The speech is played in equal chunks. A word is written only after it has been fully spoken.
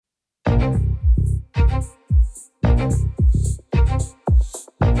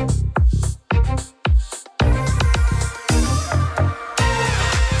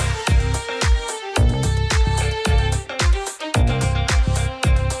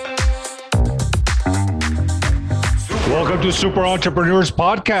Welcome to Super Entrepreneurs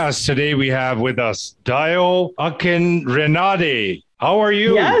Podcast. Today we have with us Dio Akinrinade. How are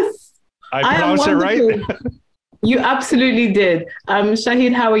you? Yes. I pronounced it right? You absolutely did.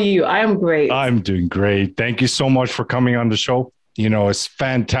 Shahid, how are you? I am great. I'm doing great. Thank you so much for coming on the show. You know, it's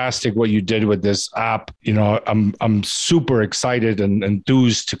fantastic what you did with this app. You know, I'm super excited and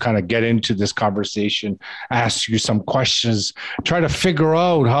enthused to kind of get into this conversation, ask you some questions, try to figure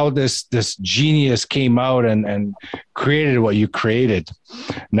out how this genius came out and created what you created.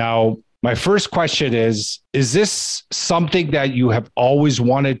 Now, my first question is this something that you have always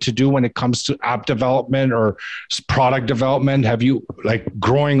wanted to do when it comes to app development or product development? Have you, like,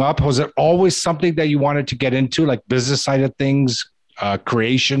 growing up, was it always something that you wanted to get into, like business side of things,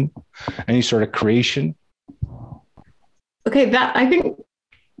 creation, any sort of creation? Okay,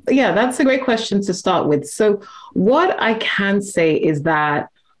 that's a great question to start with. So what I can say is that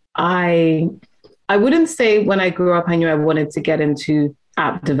I wouldn't say when I grew up, I knew I wanted to get into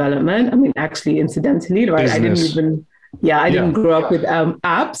app development. I mean, actually, incidentally, right? Business. I didn't grow up with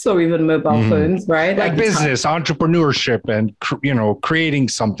apps or even mobile phones, right? Like business, entrepreneurship, and creating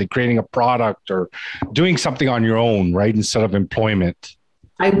something, creating a product, or doing something on your own, right? Instead of employment.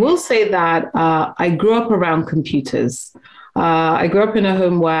 I will say that I grew up around computers. I grew up in a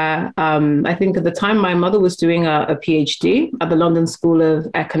home where I think at the time my mother was doing a PhD at the London School of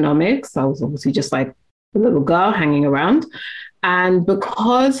Economics. I was obviously just like a little girl hanging around. And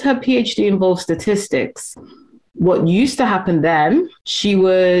because her PhD involved statistics, what used to happen then, she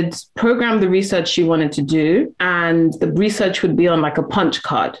would program the research she wanted to do, and the research would be on like a punch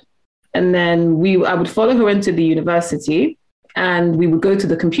card. And then I would follow her into the university, and we would go to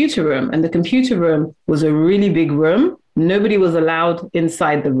the computer room. And the computer room was a really big room. Nobody was allowed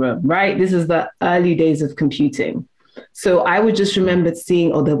inside the room, right? This is the early days of computing. So I would just remember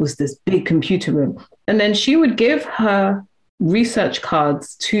seeing, there was this big computer room. And then she would give her research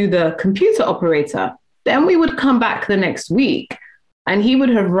cards to the computer operator. Then we would come back the next week and he would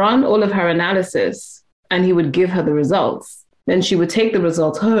have run all of her analysis and he would give her the results. Then she would take the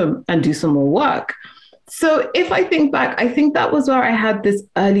results home and do some more work. So if I think back, I think that was where I had this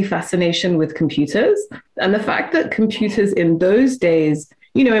early fascination with computers, and the fact that computers in those days,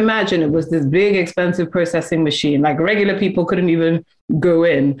 imagine it was this big, expensive processing machine, like regular people couldn't even go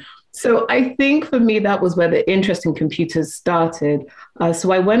in. So I think for me, that was where the interest in computers started.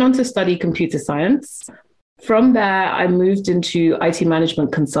 So I went on to study computer science. From there, I moved into IT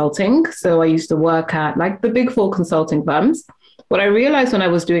management consulting. So I used to work at like the big four consulting firms. What I realized when I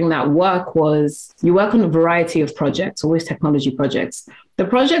was doing that work was you work on a variety of projects, always technology projects. The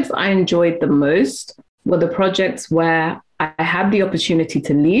projects I enjoyed the most were the projects where I had the opportunity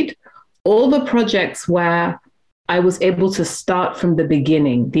to lead, all the projects where I was able to start from the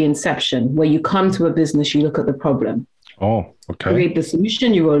beginning, the inception, where you come to a business, you look at the problem. Oh, okay. Create the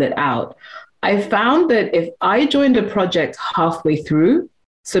solution, you roll it out. I found that if I joined a project halfway through,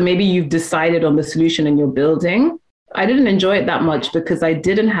 so maybe you've decided on the solution and you're building, I didn't enjoy it that much because I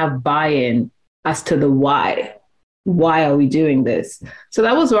didn't have buy-in as to the why. Why are we doing this? So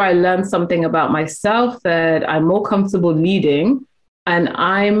that was where I learned something about myself, that I'm more comfortable leading and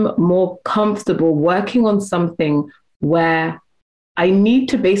I'm more comfortable working on something where I need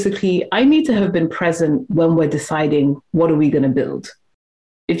to have been present when we're deciding what are we going to build.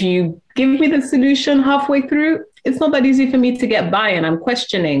 If you give me the solution halfway through, it's not that easy for me to get by, and I'm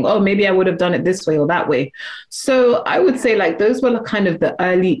questioning, maybe I would have done it this way or that way. So I would say like those were kind of the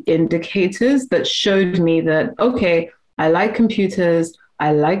early indicators that showed me that, okay, I like computers,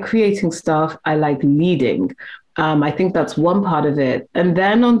 I like creating stuff, I like leading. I think that's one part of it. And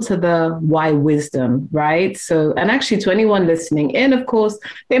then onto the why wisdom, right? So, and actually to anyone listening in, of course,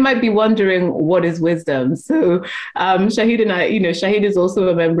 they might be wondering, what is wisdom? So Shahid and I, Shahid is also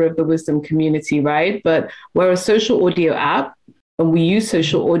a member of the wisdom community, right? But we're a social audio app, and we use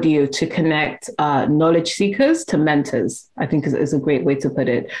social audio to connect knowledge seekers to mentors, I think is a great way to put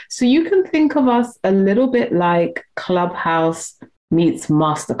it. So you can think of us a little bit like Clubhouse meets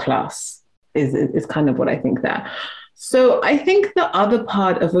Masterclass. Is kind of what I think there. So I think the other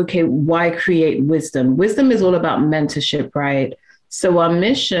part of, why create wisdom? Wisdom is all about mentorship, right? So our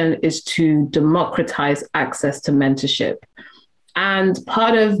mission is to democratize access to mentorship. And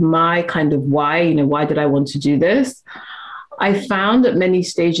part of my kind of why, why did I want to do this? I found at many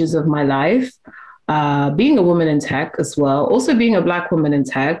stages of my life, being a woman in tech as well, also being a Black woman in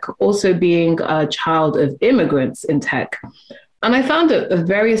tech, also being a child of immigrants in tech. And I found at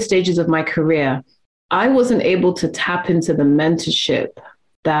various stages of my career, I wasn't able to tap into the mentorship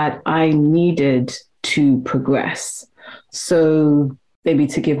that I needed to progress. So Maybe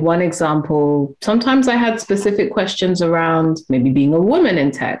to give one example, sometimes I had specific questions around maybe being a woman in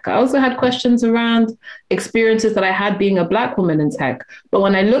tech. I also had questions around experiences that I had being a Black woman in tech. But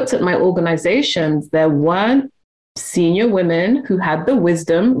when I looked at my organizations, there weren't senior women who had the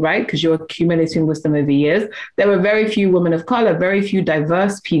wisdom, right? Because you're accumulating wisdom over years. There were very few women of color, very few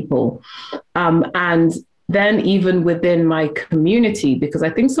diverse people. And then even within my community, because I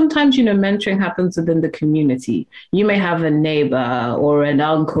think sometimes, mentoring happens within the community. You may have a neighbor or an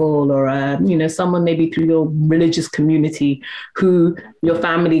uncle or someone maybe through your religious community who your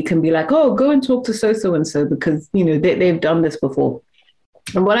family can be like, oh, go and talk to so-and-so because, they've done this before.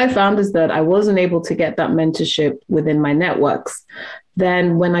 And what I found is that I wasn't able to get that mentorship within my networks.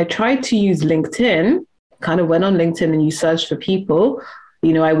 Then when I tried to use LinkedIn, kind of went on LinkedIn and you search for people,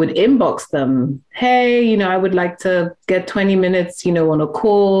 I would inbox them. Hey, I would like to get 20 minutes, on a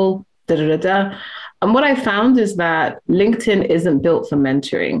call, da, da, da, da. And what I found is that LinkedIn isn't built for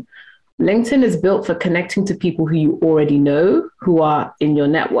mentoring. LinkedIn is built for connecting to people who you already know, who are in your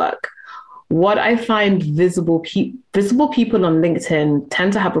network. What I find visible people on LinkedIn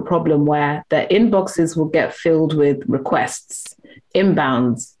tend to have a problem where their inboxes will get filled with requests,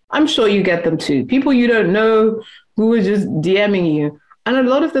 inbounds. I'm sure you get them too. People you don't know who are just DMing you. And a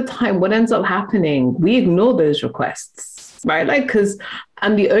lot of the time, what ends up happening, we ignore those requests, right?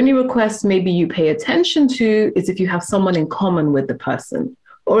 And the only request maybe you pay attention to is if you have someone in common with the person,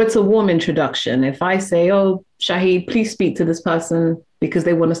 or it's a warm introduction. If I say, oh, Shahid, please speak to this person because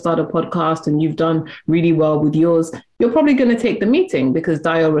they want to start a podcast and you've done really well with yours, you're probably going to take the meeting because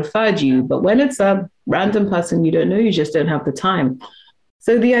Dio referred you. But when it's a random person you don't know, you just don't have the time.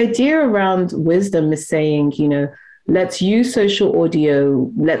 So the idea around wisdom is saying, let's use social audio.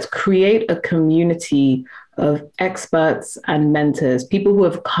 Let's create a community of experts and mentors, people who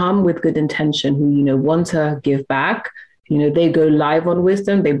have come with good intention, who, want to give back. They go live on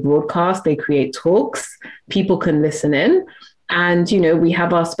Wisdom, they broadcast, they create talks, people can listen in. And, we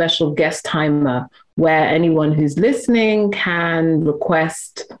have our special guest timer where anyone who's listening can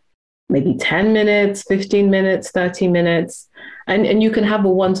request maybe 10 minutes, 15 minutes, 30 minutes. And you can have a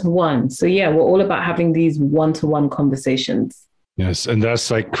one-to-one. So yeah, we're all about having these one-to-one conversations. Yes. And that's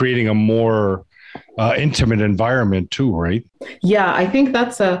like creating a more intimate environment too, right? Yeah, I think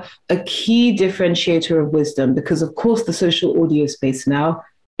that's a key differentiator of Wisdom because of course the social audio space now,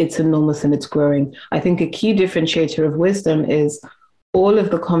 it's enormous and it's growing. I think a key differentiator of Wisdom is all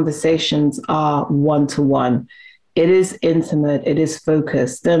of the conversations are one-to-one. It is intimate, it is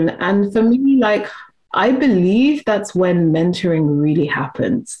focused. And for me, I believe that's when mentoring really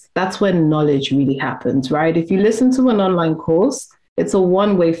happens. That's when knowledge really happens, right? If you listen to an online course, it's a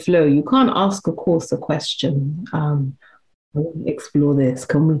one-way flow. You can't ask a course a question. Explore this.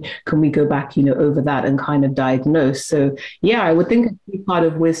 Can we go back, over that and kind of diagnose? So yeah, I would think a key part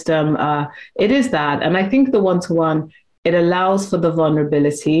of Wisdom, it is that. And I think the one-to-one, it allows for the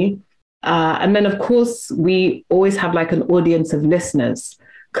vulnerability. And then of course, we always have an audience of listeners.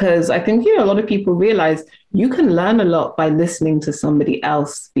 Because I think, a lot of people realize you can learn a lot by listening to somebody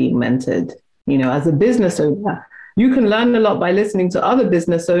else being mentored. As a business owner, you can learn a lot by listening to other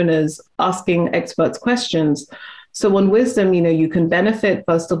business owners asking experts questions. So on Wisdom, you can benefit,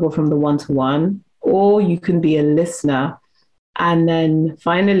 first of all, from the one-to-one, or you can be a listener. And then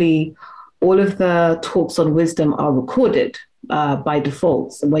finally, all of the talks on Wisdom are recorded. By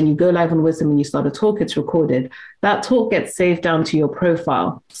default. So when you go live on Wisdom and you start a talk, it's recorded. That talk gets saved down to your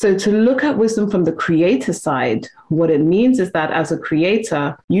profile. So to look at Wisdom from the creator side, what it means is that as a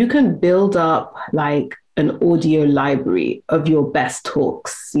creator, you can build up an audio library of your best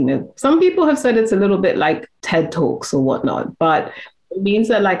talks. Some people have said it's a little bit like TED Talks or whatnot, but it means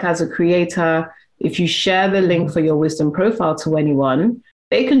that as a creator, if you share the link for your Wisdom profile to anyone,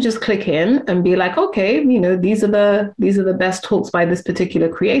 they can just click in and be like, okay, these are the best talks by this particular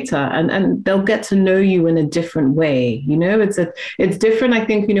creator, and they'll get to know you in a different way. It's different. I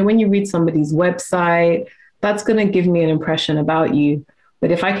think, when you read somebody's website, that's going to give me an impression about you.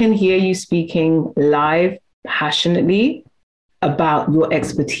 But if I can hear you speaking live, passionately about your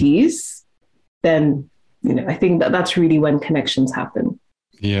expertise, then, I think that's really when connections happen.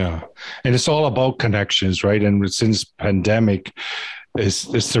 Yeah. And it's all about connections, right? And since pandemic,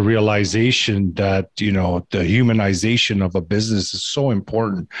 it's the realization that, the humanization of a business is so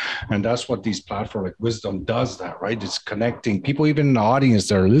important. And that's what these platforms like Wisdom does that, right? It's connecting people, even in the audience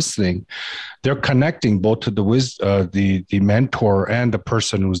that are listening, they're connecting both to the mentor and the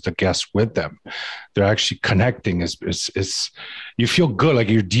person who's the guest with them. They're actually connecting. It's you feel good.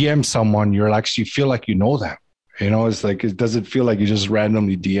 You DM someone, you're actually feel like you know them. It's it doesn't feel like you just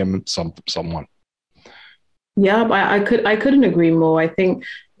randomly DM someone. Yeah, but I couldn't agree more. I think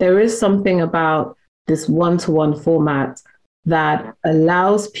there is something about this one-to-one format that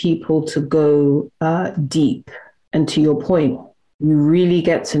allows people to go deep. And to your point, you really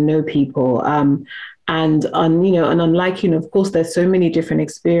get to know people. And unlike, of course, there's so many different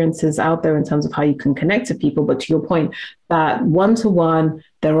experiences out there in terms of how you can connect to people. But to your point, that one-to-one,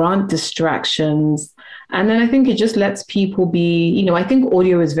 there aren't distractions. And then I think it just lets people be, I think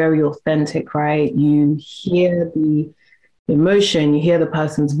audio is very authentic, right? You hear the emotion, you hear the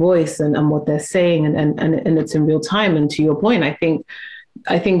person's voice and what they're saying, and it's in real time. And to your point, I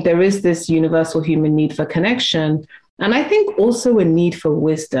think there is this universal human need for connection. And I think also a need for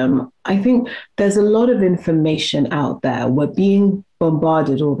wisdom. I think there's a lot of information out there. We're being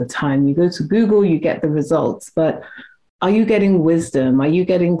bombarded all the time. You go to Google, you get the results, but are you getting wisdom? Are you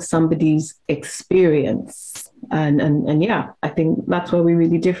getting somebody's experience? And yeah, I think that's where we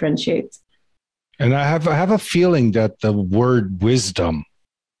really differentiate. And I have a feeling that the word wisdom,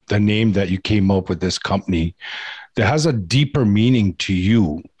 the name that you came up with this company, that has a deeper meaning to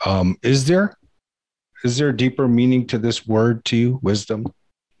you. Is there a deeper meaning to this word to you, wisdom?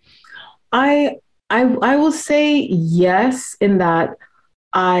 I will say yes, in that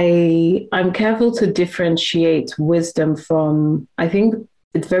I'm careful to differentiate wisdom from, I think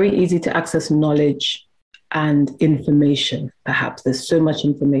it's very easy to access knowledge and information. Perhaps there's so much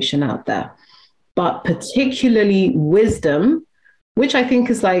information out there, but particularly wisdom, which I think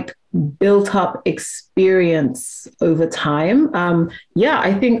is like built up experience over time.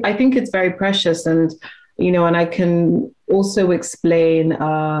 I think it's very precious, and and I can also explain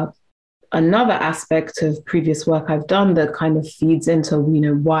another aspect of previous work I've done that kind of feeds into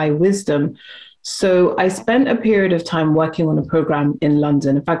why wisdom. So I spent a period of time working on a program in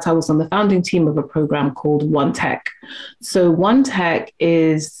London. In fact, I was on the founding team of a program called One Tech. So One Tech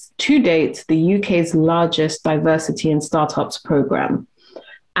is, to date, the UK's largest diversity and startups program.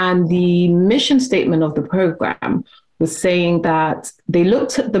 And the mission statement of the program was saying that they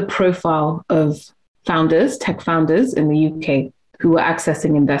looked at the profile of founders, tech founders in the UK who were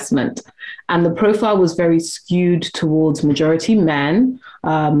accessing investment. And the profile was very skewed towards majority men,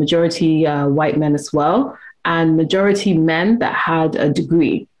 majority white men as well, and majority men that had a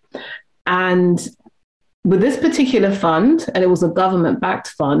degree. And with this particular fund, and it was a government-backed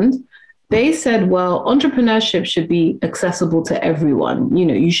fund, they said, well, entrepreneurship should be accessible to everyone.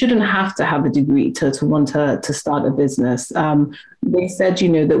 You shouldn't have to have a degree to want to start a business. They said,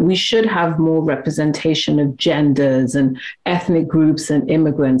 that we should have more representation of genders and ethnic groups and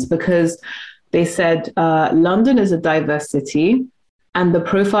immigrants, because they said London is a diverse city, and the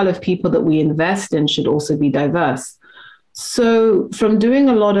profile of people that we invest in should also be diverse. So from doing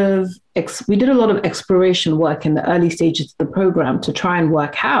we did a lot of exploration work in the early stages of the program to try and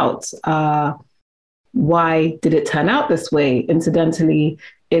work out why did it turn out this way. Incidentally,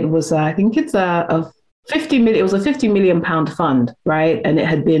 it was, I think it's a 50 million, it was a 50 million pound fund, right? And it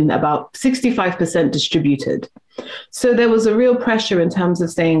had been about 65% distributed. So there was a real pressure in terms of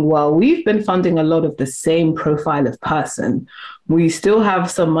saying, well, we've been funding a lot of the same profile of person. We still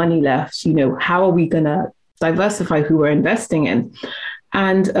have some money left. How are we going to diversify who we're investing in?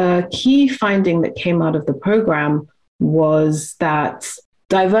 And a key finding that came out of the program was that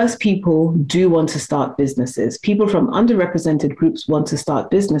diverse people do want to start businesses. People from underrepresented groups want to start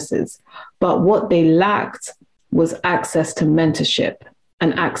businesses. But what they lacked was access to mentorship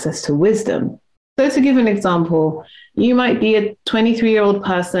and access to wisdom. So to give an example, you might be a 23-year-old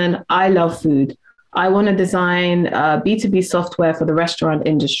person. I love food. I want to design B2B software for the restaurant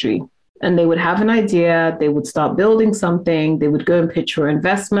industry. And they would have an idea, they would start building something, they would go and pitch for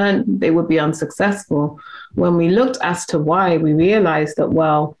investment, they would be unsuccessful. When we looked as to why, we realized that,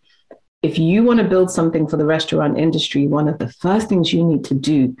 well, if you want to build something for the restaurant industry, one of the first things you need to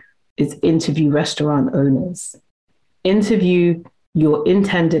do is interview restaurant owners, interview your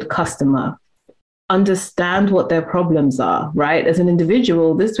intended customer, understand what their problems are, right? As an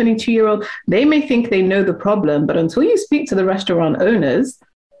individual, this 22-year-old, they may think they know the problem, but until you speak to the restaurant owners,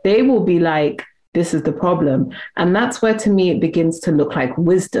 they will be like, this is the problem. And that's where, to me, it begins to look like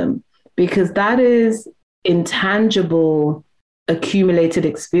wisdom, because that is intangible, accumulated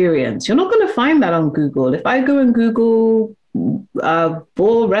experience. You're not going to find that on Google. If I go and Google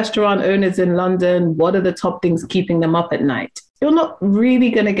for restaurant owners in London, what are the top things keeping them up at night? You're not really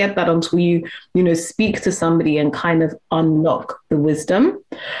going to get that until you speak to somebody and kind of unlock the wisdom.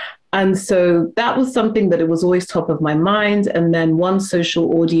 And so that was something that it was always top of my mind. And then once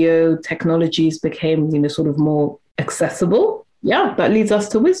social audio technologies became, sort of more accessible, that leads us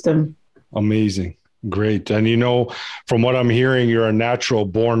to wisdom. Amazing. Great. And, from what I'm hearing, you're a natural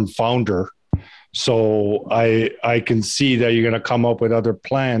born founder. So I can see that you're going to come up with other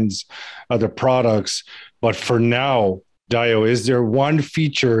plans, other products. But for now, Dio, is there one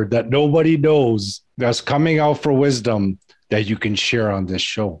feature that nobody knows that's coming out for Wisdom that you can share on this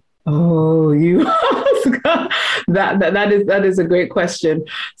show? Oh, you that is a great question.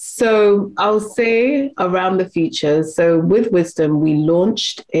 So I'll say around the features. So with Wisdom, we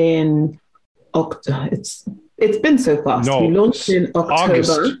launched in October. It's been so fast. No, we launched in October.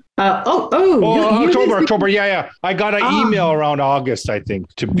 August. October. Yeah. I got an email around August, I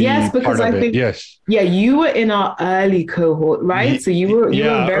think, to be part of it. Yes. Yeah, you were in our early cohort, right? So you were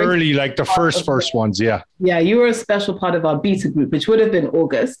very early, like the first ones. Yeah. Yeah, you were a special part of our beta group, which would have been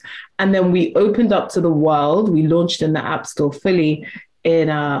August. And then we opened up to the world. We launched in the App Store fully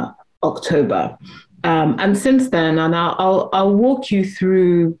in October. And since then, and I'll walk you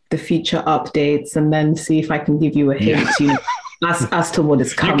through the feature updates and then see if I can give you a hint as to what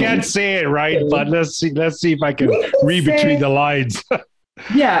is coming. You can't say it, right? But let's see if I can read between the lines.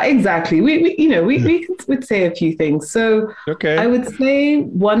 Yeah, exactly. We would say a few things. So I would say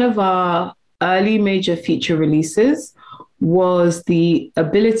one of our early major feature releases was the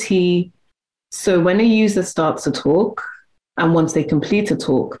ability. So when a user starts a talk, and once they complete a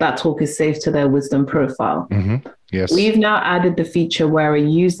talk, that talk is saved to their Wisdom profile. Mm-hmm. Yes. We've now added the feature where a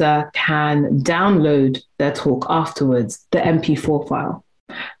user can download their talk afterwards, the MP4 file.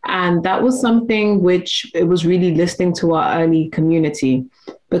 And that was something which it was really listening to our early community,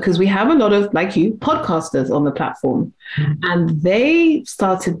 because we have a lot of, like you, podcasters on the platform. Mm-hmm. And they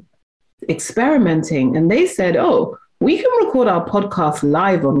started experimenting and they said, oh, we can record our podcast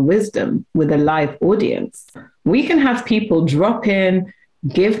live on Wisdom with a live audience. We can have people drop in,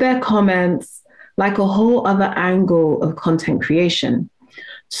 give their comments, like a whole other angle of content creation.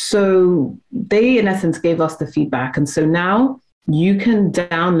 So they, in essence, gave us the feedback. And so now you can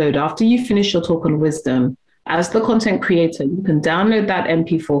download, after you finish your talk on Wisdom, as the content creator, you can download that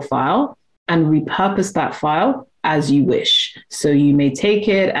MP4 file and repurpose that file as you wish. So you may take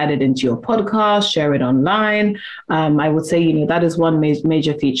it, add it into your podcast, share it online. I would say, that is one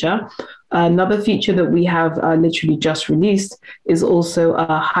major feature. Another feature that we have literally just released is also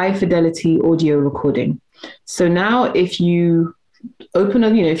a high fidelity audio recording. So now if you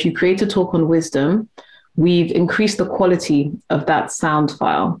if you create a talk on Wisdom, we've increased the quality of that sound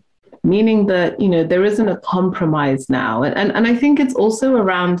file, meaning that, there isn't a compromise now. And I think it's also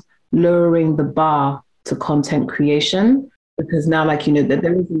around lowering the bar to content creation, because now,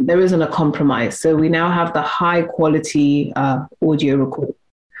 that there isn't a compromise. So we now have the high quality audio recording.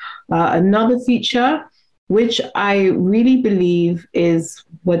 Another feature, which I really believe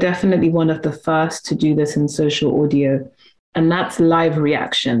we're definitely one of the first to do this in social audio, and that's live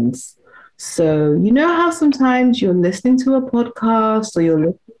reactions. So how sometimes you're listening to a podcast or you're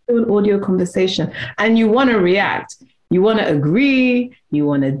listening to an audio conversation and you want to react. You want to agree, you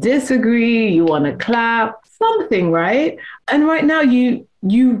want to disagree, you want to clap, something, right? And right now you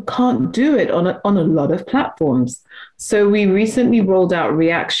can't do it on a lot of platforms. So we recently rolled out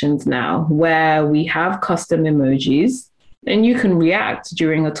reactions now, where we have custom emojis and you can react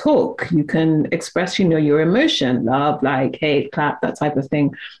during a talk. You can express, your emotion, love, like, hey, clap, that type of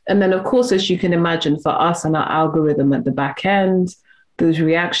thing. And then, of course, as you can imagine, for us and our algorithm at the back end, those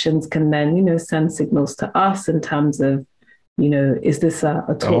reactions can then, send signals to us in terms of, is this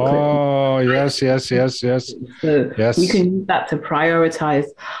a talk? Oh, yes. So yes. We can use that to prioritize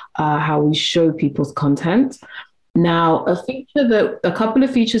how we show people's content. Now, a couple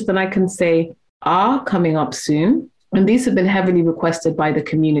of features that I can say are coming up soon, and these have been heavily requested by the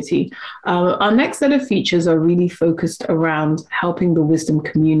community. Our next set of features are really focused around helping the Wisdom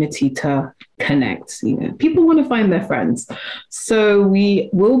community to connect. People want to find their friends. So we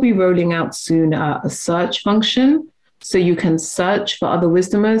will be rolling out soon a search function. So you can search for other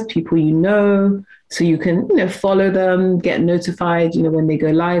Wisdomers, people so you can follow them, get notified when they go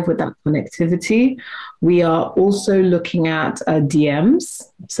live with that connectivity. We are also looking at DMs,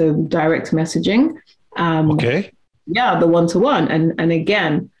 so direct messaging. Okay. Yeah, the one-to-one. And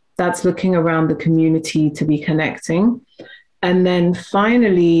again, that's looking around the community to be connecting. And then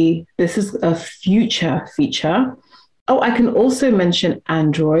finally, this is a future feature. Oh, I can also mention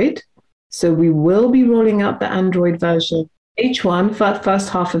Android. So we will be rolling out the Android version H1 for first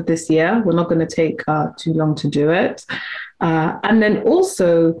half of this year. We're not going to take too long to do it. And then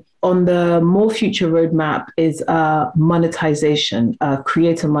also on the more future roadmap is monetization,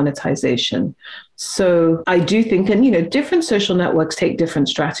 creator monetization. So I do think, and different social networks take different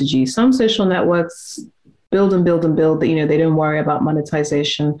strategies. Some social networks build and build and build, they don't worry about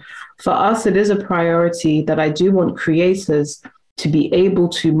monetization. For us, it is a priority that I do want creators to be able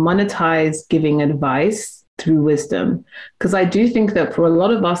to monetize giving advice through wisdom. Because I do think that for a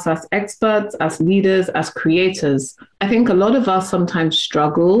lot of us as experts, as leaders, as creators, I think a lot of us sometimes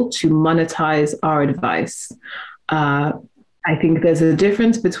struggle to monetize our advice. I think there's a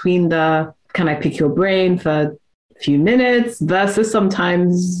difference between the can I pick your brain for a few minutes versus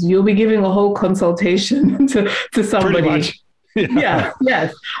sometimes you'll be giving a whole consultation to somebody. Pretty much. Yeah,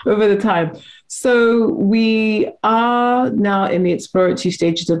 yes, over the time. So we are now in the exploratory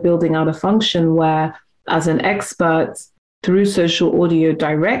stages of building out a function where, as an expert, through social audio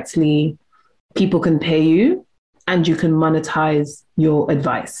directly, people can pay you and you can monetize your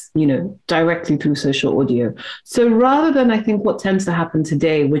advice, directly through social audio. So rather than, I think, what tends to happen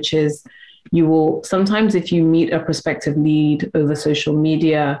today, which is you will sometimes, if you meet a prospective lead over social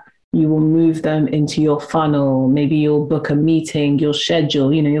media, you will move them into your funnel. Maybe you'll book a meeting, you'll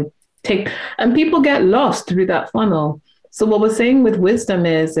schedule, you'll take, and people get lost through that funnel. So what we're saying with wisdom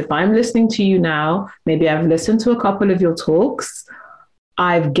is, if I'm listening to you now, maybe I've listened to a couple of your talks,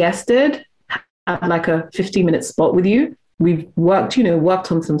 I've guested, had like a 15-minute spot with you. We've worked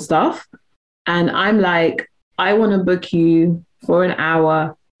on some stuff. And I'm like, I want to book you for an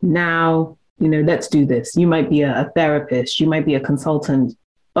hour now, let's do this. You might be a therapist, you might be a consultant,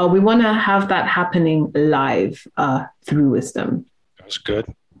 but we want to have that happening live through wisdom. That's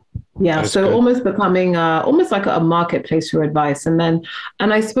good. Yeah, That's so good. almost becoming almost like a marketplace for advice. And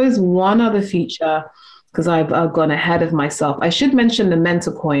I suppose one other feature, because I've gone ahead of myself, I should mention the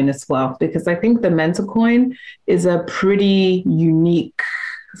Mentor Coin as well, because I think the Mentor Coin is a pretty unique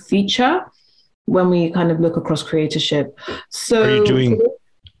feature when we kind of look across creatorship. So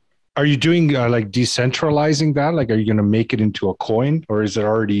Are you doing like decentralizing that? Like, are you going to make it into a coin, or is it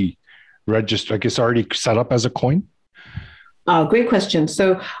already registered? Like, it's already set up as a coin? Great question.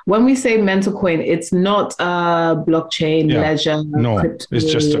 So when we say Mentor Coin, it's not a blockchain, ledger, crypto,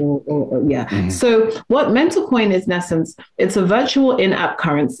 it's just So what Mentor Coin is, in essence, it's a virtual in-app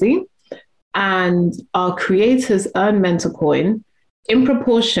currency, and our creators earn Mentor Coin in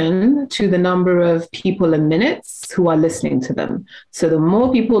proportion to the number of people and minutes who are listening to them. So the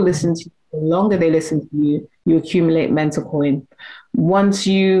more people listen to you, the longer they listen to you, you accumulate Mentor Coin. Once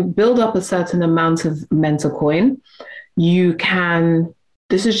you build up a certain amount of Mentor Coin, you can,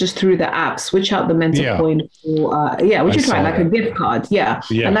 this is just through the app, switch out the Mentor Coin for, which is right, like a gift card. Yeah.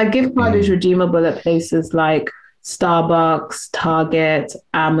 And that gift card is redeemable at places like Starbucks, Target,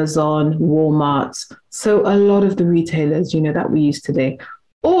 Amazon, Walmart. So a lot of the retailers, that we use today.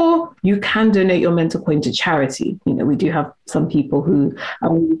 Or you can donate your Mentor Coin to charity. We do have some people who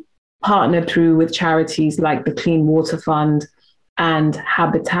partnered through with charities like the Clean Water Fund and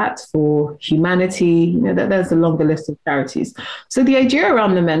Habitat for Humanity. There's a longer list of charities. So the idea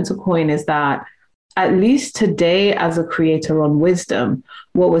around the Mentor Coin is that, at least today, as a creator on Wisdom,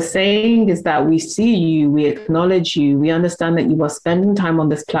 what we're saying is that we see you, we acknowledge you, we understand that you are spending time on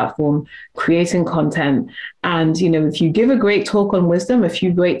this platform, creating content. And, if you give a great talk on Wisdom, a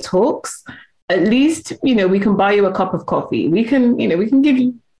few great talks, at least, we can buy you a cup of coffee. We can give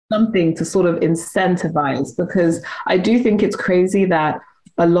you something to sort of incentivize, because I do think it's crazy that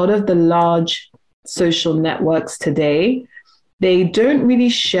a lot of the large social networks today, they don't really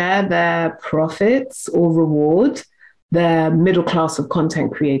share their profits or reward the middle class of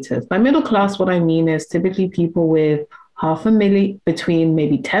content creators. By middle class, what I mean is typically people with between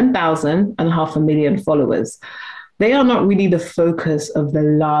maybe 10,000 and 500,000 followers. They are not really the focus of the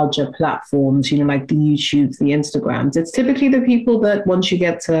larger platforms, like the YouTubes, the Instagrams. It's typically the people that once you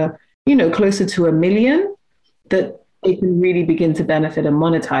get to, closer to 1 million, that they can really begin to benefit and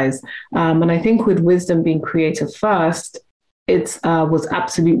monetize. And I think with Wisdom being creator first, it was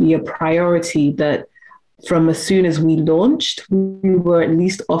absolutely a priority that from as soon as we launched, we were at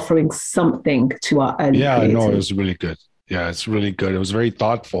least offering something to our early creators. No, it was really good. Yeah, it's really good. It was very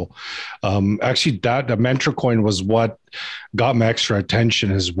thoughtful. Actually, the Mentor Coin was what got my extra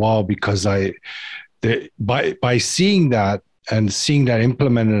attention as well, because by seeing that and seeing that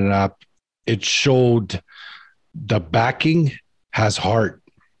implemented in an app, it showed the backing has heart.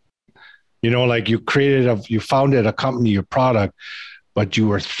 Like you founded a company, your product, but you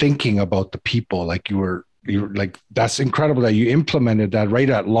were thinking about the people. Like you were like, that's incredible that you implemented that right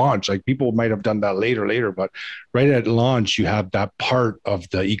at launch. Like people might have done that later, but right at launch, you have that part of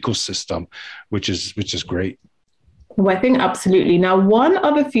the ecosystem, which is great. Well, I think absolutely. Now, one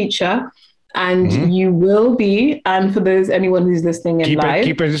other feature, and you will be, and for anyone who's listening in live,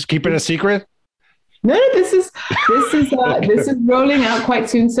 keep it a secret. No, this is rolling out quite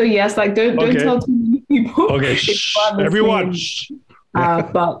soon. So yes, like don't tell too many people. Okay, everyone.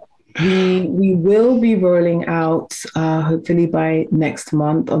 But We will be rolling out hopefully by next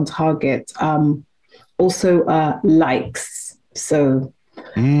month on Target. Also likes. So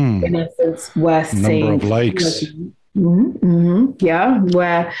in essence, we're Number saying of likes. yeah,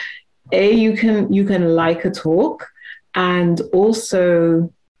 where you can like a talk, and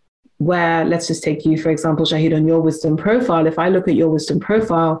also where, let's just take you for example, Shahid, on your wisdom profile. If I look at your wisdom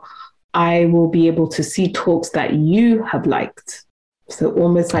profile, I will be able to see talks that you have liked. So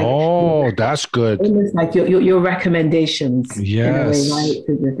almost like That's good. almost like your recommendations in a way, Yes.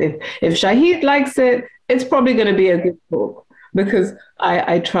 right? If Shahid likes it, it's probably going to be a good talk because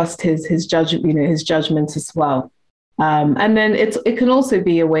I trust his judgment, his judgments as well. And then it can also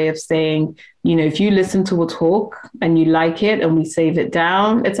be a way of saying, if you listen to a talk and you like it and we save it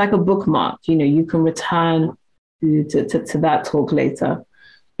down, it's like a bookmark. You can return to that talk later.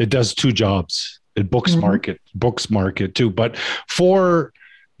 It does two jobs. It books market too. But for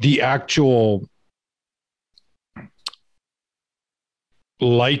the actual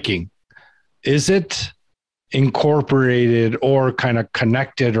liking, is it incorporated or kind of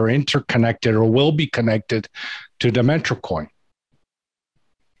connected or interconnected or will be connected to the Mentor coin?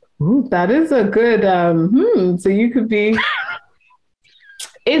 Ooh, that is a good so you could be.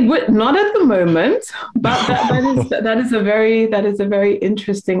 It would not at the moment, but that is a very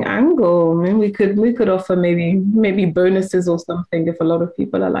interesting angle. I mean, we could offer maybe bonuses or something if a lot of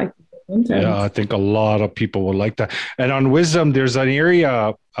people are like content. Yeah, I think a lot of people will like that. And on wisdom, there's an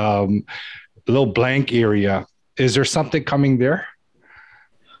area, a little blank area. Is there something coming there?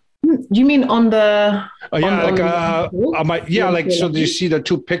 You mean on the? So you see the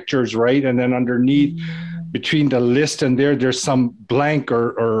two pictures, right? And then underneath, between the list and there's some blank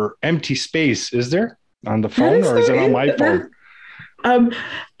or empty space. Is there on the phone or is it on my phone?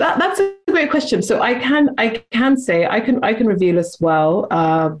 That's a great question. So I can say I can reveal as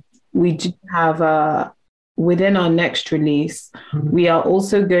well. We do have within our next release, we are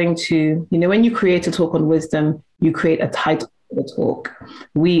also going to, when you create a talk on wisdom, you create a title for the talk.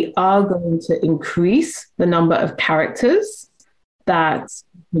 We are going to increase the number of characters that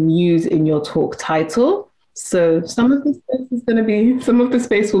you can use in your talk title. So some of the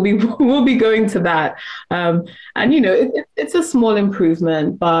space will be going to that. And it's a small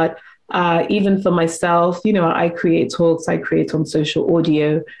improvement, but even for myself, I create talks, I create on social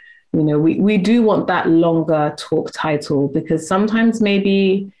audio. We do want that longer talk title because sometimes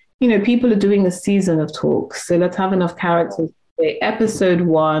maybe, people are doing a season of talks. So let's have enough characters to say episode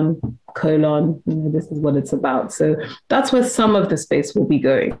 1, this is what it's about. So that's where some of the space will be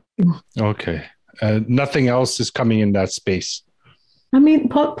going. Okay. Nothing else is coming in that space. I mean,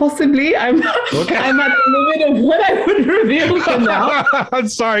 possibly. I'm at the limit of what I would reveal for now. I'm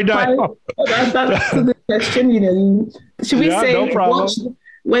sorry, no. That's a good question. Should we say, no problem.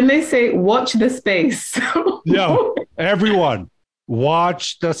 When they say watch the space? Yeah, everyone,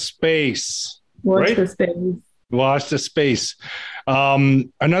 watch the space. Watch the space. Watch the space.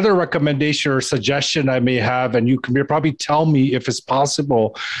 Another recommendation or suggestion I may have, and you can probably tell me if it's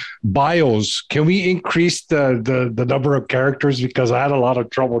possible, bios. Can we increase the number of characters? Because I had a lot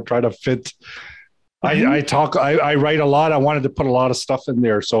of trouble trying to fit. I write a lot. I wanted to put a lot of stuff in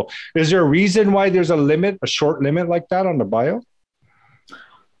there. So is there a reason why there's a short limit like that on the bio?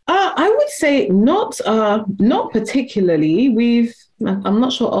 I would say not particularly. I'm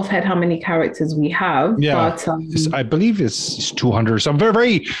not sure offhand how many characters we have. Yeah, but I believe it's 200. So I'm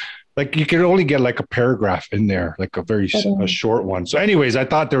very like you can only get like a paragraph in there, like a short one. So anyways, I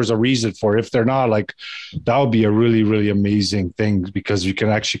thought there was a reason for it. If they're not, like that would be a really, really amazing thing because you can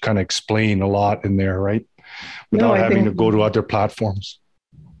actually kind of explain a lot in there, right? Without having to go to other platforms.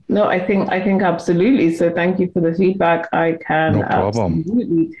 No, I think absolutely. So thank you for the feedback. I can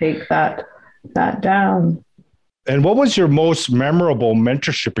absolutely take that down. And what was your most memorable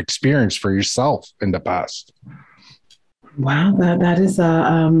mentorship experience for yourself in the past? Wow, that is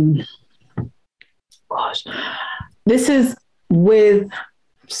gosh. This is with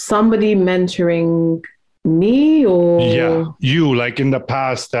somebody mentoring me or you, like in the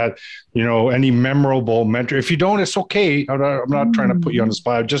past that any memorable mentor. If you don't, it's okay. I'm not trying to put you on the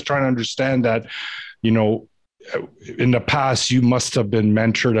spot. I'm just trying to understand that in the past you must have been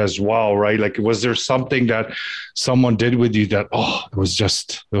mentored as well, right? Like was there something that someone did with you that it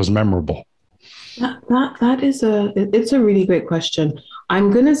was memorable? It's a really great question.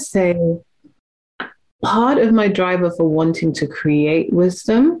 I'm gonna say part of my driver for wanting to create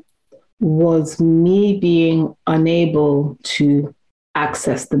wisdom was me being unable to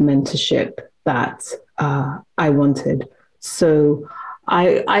access the mentorship that I wanted. So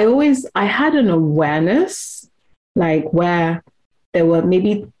I had an awareness, like where there were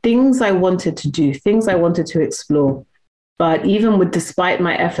maybe things I wanted to do, things I wanted to explore. But even despite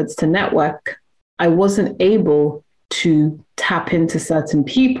my efforts to network, I wasn't able to tap into certain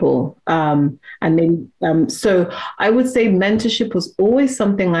people. So I would say mentorship was always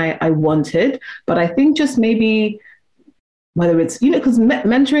something I wanted, but I think just maybe whether it's, because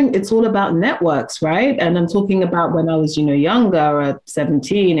mentoring, it's all about networks, right? And I'm talking about when I was, younger at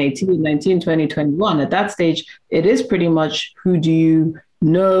 17, 18, 19, 20, 21. At that stage, it is pretty much who do you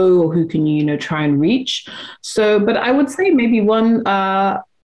know or who can you, try and reach. So, but I would say maybe one,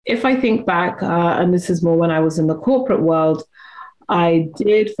 if I think back, and this is more when I was in the corporate world, I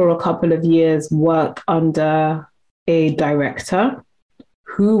did for a couple of years work under a director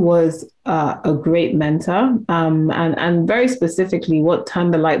who was a great mentor. And very specifically, what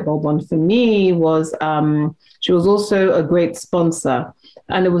turned the light bulb on for me was she was also a great sponsor.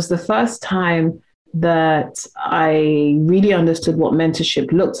 And it was the first time that I really understood what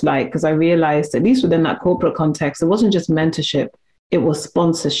mentorship looked like, because I realized, at least within that corporate context, it wasn't just mentorship, it was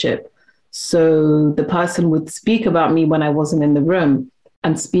sponsorship. So the person would speak about me when I wasn't in the room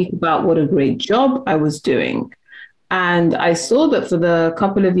and speak about what a great job I was doing. And I saw that for the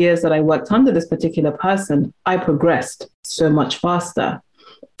couple of years that I worked under this particular person, I progressed so much faster.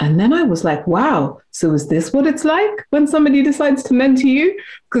 And then I was like, wow, so is this what it's like when somebody decides to mentor you?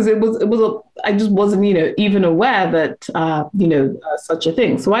 Because I just wasn't, even aware that, such a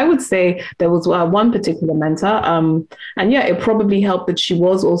thing. So I would say there was one particular mentor. And yeah, it probably helped that she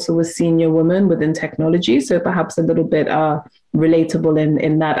was also a senior woman within technology. So perhaps a little bit relatable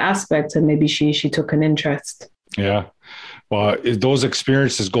in that aspect. And maybe she took an interest. Yeah. Well, those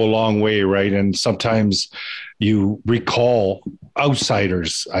experiences go a long way, right? And sometimes you recall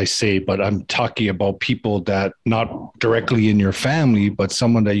outsiders, I say, but I'm talking about people that not directly in your family, but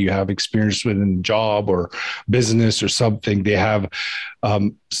someone that you have experience with in a job or business or something. They have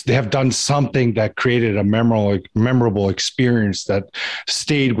done something that created a memorable experience that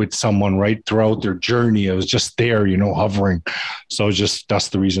stayed with someone right throughout their journey. It was just there, hovering. So that's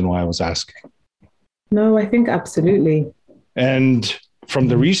the reason why I was asking. No, I think absolutely. And from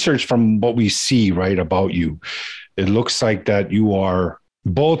the research, from what we see, right, about you, it looks like that you are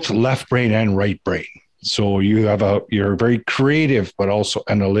both left brain and right brain. So you're very creative, but also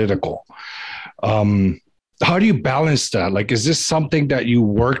analytical. How do you balance that? Like, is this something that you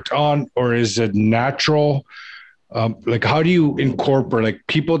worked on, or is it natural? How do you incorporate, like,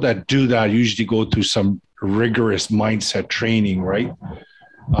 people that do that usually go through some rigorous mindset training, right?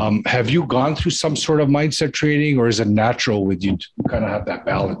 Have you gone through some sort of mindset training, or is it natural with you to kind of have that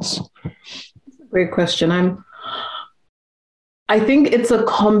balance? Great question. I think it's a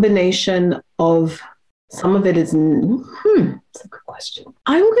combination of some of it is, it's a good question.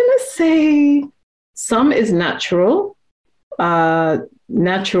 I'm going to say some is natural.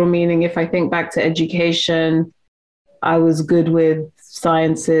 Natural meaning, if I think back to education, I was good with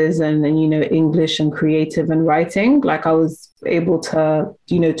sciences and English and creative and writing. Like, I was able to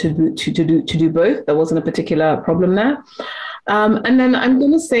to do both. There wasn't a particular problem there. And then I'm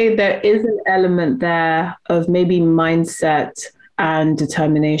going to say there is an element there of maybe mindset and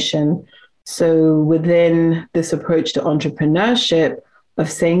determination. So within this approach to entrepreneurship, of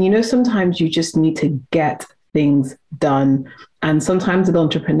saying, sometimes you just need to get things done. And sometimes with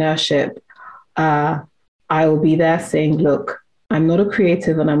entrepreneurship, I will be there saying, look, I'm not a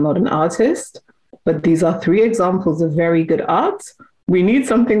creative and I'm not an artist, but these are 3 examples of very good art. We need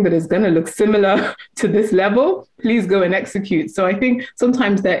something that is going to look similar to this level. Please go and execute. So I think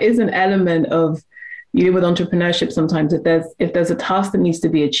sometimes there is an element of, with entrepreneurship, sometimes if there's a task that needs to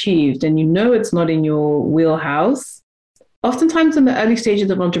be achieved and it's not in your wheelhouse, oftentimes in the early stages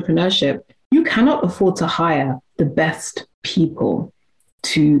of entrepreneurship, you cannot afford to hire the best people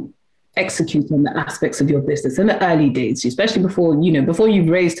to execute on the aspects of your business in the early days, especially before you've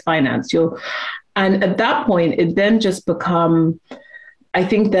raised finance. And at that point, it then just I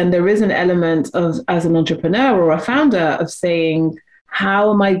think then there is an element of, as an entrepreneur or a founder, of saying,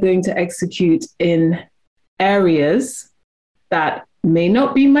 how am I going to execute in areas that may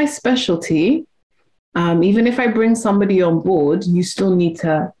not be my specialty? Even if I bring somebody on board, you still need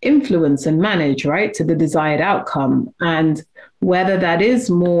to influence and manage, right, to the desired outcome. And whether that is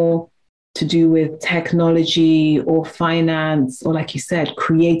more to do with technology or finance, or, like you said,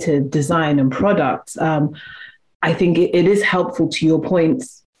 creative design and products, I think it is helpful, to your point,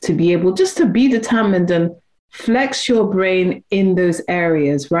 to be able just to be determined and flex your brain in those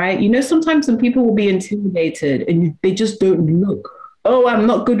areas, right? Sometimes some people will be intimidated and they just don't look. Oh, I'm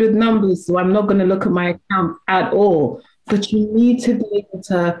not good with numbers, so I'm not going to look at my account at all. But you need to be able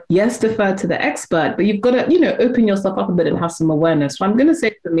to, yes, defer to the expert, but you've got to, open yourself up a bit and have some awareness. So I'm going to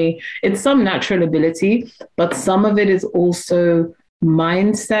say for me, it's some natural ability, but some of it is also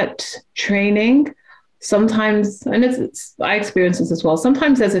mindset training. Sometimes, and I experience this as well,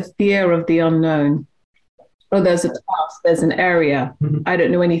 sometimes there's a fear of the unknown. Oh, there's a task, there's an area. I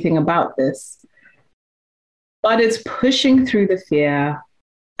don't know anything about this. But it's pushing through the fear.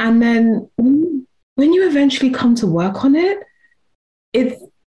 And then when you eventually come to work on it,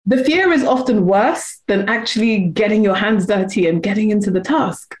 the fear is often worse than actually getting your hands dirty and getting into the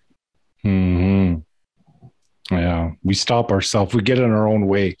task. Mm-hmm. Yeah, we stop ourselves. We get in our own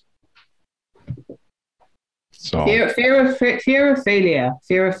way. So fear of failure.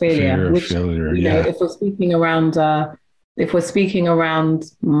 Fear of failure. Which, failure, yeah. If we're speaking around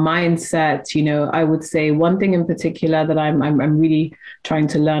mindset, I would say one thing in particular that I'm really trying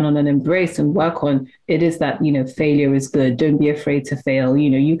to learn on and embrace and work on, it is that, failure is good. Don't be afraid to fail.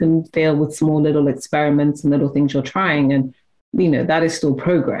 You can fail with small little experiments and little things you're trying, and, that is still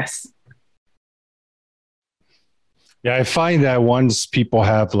progress. Yeah, I find that once people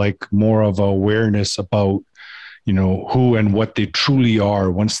have like more of awareness about, who and what they truly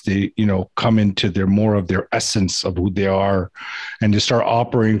are, once they, come into more of their essence of who they are, and they start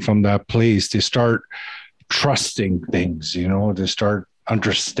operating from that place, they start trusting things, they start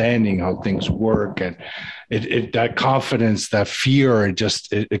understanding how things work, and that confidence, that fear,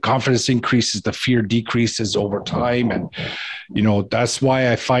 confidence increases, the fear decreases over time. And, that's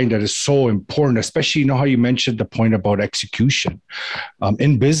why I find that it's so important, especially, how you mentioned the point about execution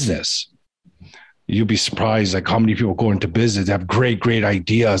in business. You'll be surprised like how many people go into business, they have great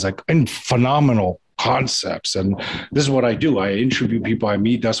ideas, and phenomenal concepts. And this is what I do. I interview people I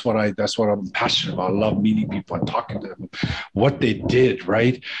meet. That's what I'm passionate about. I love meeting people and talking to them, what they did,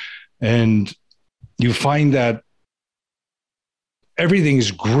 right? And you find that everything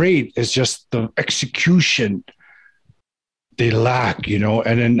is great. It's just the execution they lack, And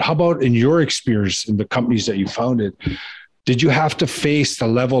then how about in your experience in the companies that you founded? Did you have to face the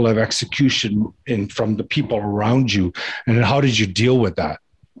level of execution from the people around you? And then how did you deal with that?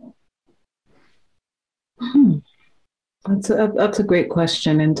 That's a great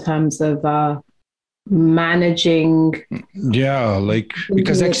question in terms of managing. Yeah,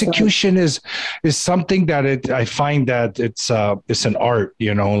 because execution is something that I find that it's an art,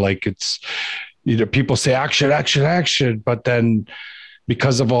 it's, people say action, but then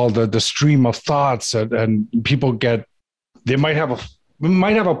because of all the stream of thoughts and people they might have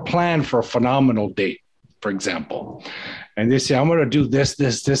a plan for a phenomenal date, for example. And they say, I'm going to do this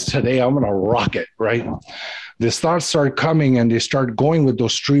today. I'm going to rock it, right? These thoughts start coming and they start going with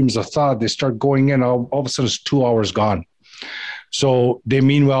those streams of thought. They start going in, all of a sudden it's 2 hours gone. So they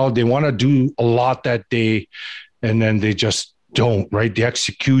want to do a lot that day, and then they just don't, right? The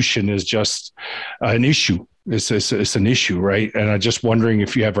execution is just an issue. It's an issue, right? And I'm just wondering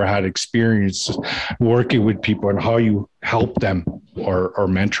if you ever had experience working with people and how you help them or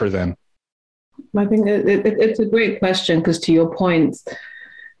mentor them. I think it's a great question, because to your point,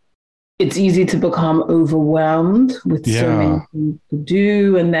 it's easy to become overwhelmed with so many things to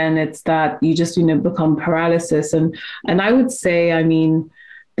do. And then it's that you just, become paralysis. And I would say,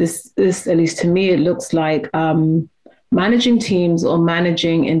 this, at least to me, it looks like managing teams or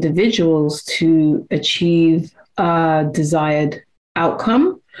managing individuals to achieve a desired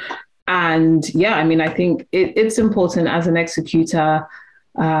outcome. And I think it's important as an executor,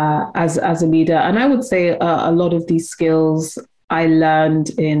 as a leader. And I would say a lot of these skills I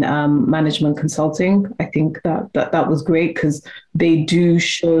learned in management consulting. I think that was great, because they do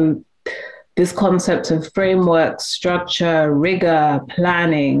show this concept of framework, structure, rigor,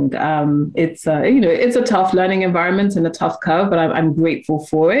 planning. It's a tough learning environment and a tough curve, but I'm grateful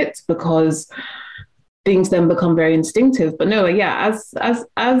for it, because things then become very instinctive. But no,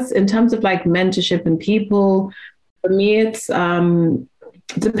 as in terms of like mentorship and people, for me, it's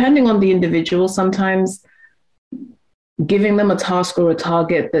depending on the individual, sometimes giving them a task or a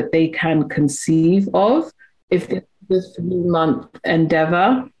target that they can conceive of. If it's this 3-month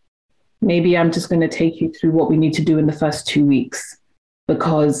endeavor, maybe I'm just going to take you through what we need to do in the first 2 weeks,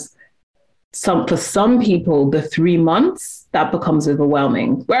 because for some people, the 3 months, that becomes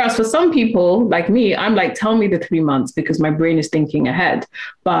overwhelming. Whereas for some people like me, I'm like, tell me the 3 months, because my brain is thinking ahead.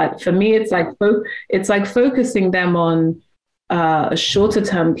 But for me, it's like focusing them on a shorter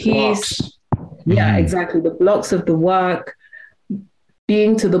term piece. Blocks. Yeah, exactly. The blocks of the work,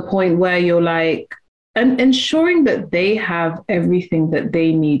 being to the point where you're like, and ensuring that they have everything that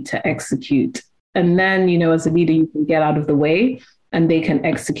they need to execute. And then, as a leader, you can get out of the way and they can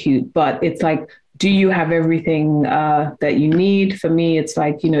execute. But it's like do you have everything that you need? For me, it's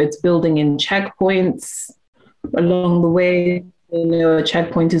like, it's building in checkpoints along the way. A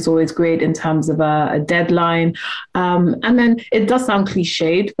checkpoint is always great in terms of a deadline. And then it does sound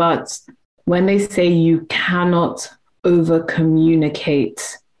cliched, but when they say you cannot over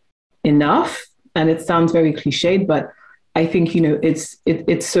communicate enough, and it sounds very cliched, but I think,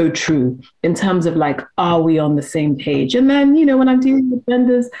 it's so true in terms of like, are we on the same page? And then, when I'm dealing with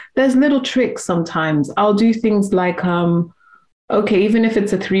vendors, there's little tricks sometimes. I'll do things like, okay, even if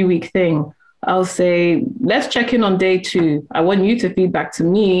it's a 3-week thing, I'll say, let's check in on day 2. I want you to feed back to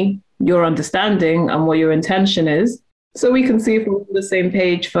me your understanding and what your intention is, so we can see if we're on the same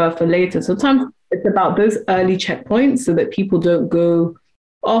page for later. Sometimes it's about those early checkpoints so that people don't go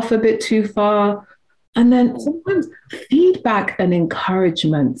off a bit too far. And then sometimes feedback and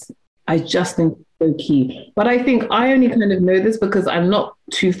encouragement, I just think is so key. But I think I only kind of know this because I'm not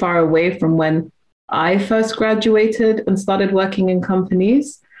too far away from when I first graduated and started working in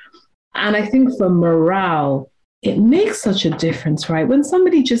companies. And I think for morale, it makes such a difference, right? When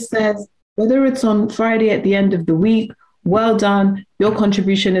somebody just says, whether it's on Friday at the end of the week, well done, your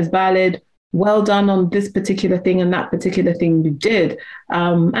contribution is valid, well done on this particular thing and that particular thing you did.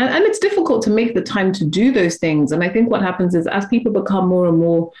 And it's difficult to make the time to do those things. And I think what happens is as people become more and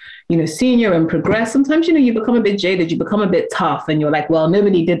more, senior and progress, sometimes, you become a bit jaded, you become a bit tough and you're like, well,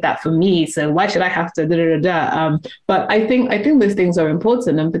 nobody did that for me, so why should I have to da. But I think those things are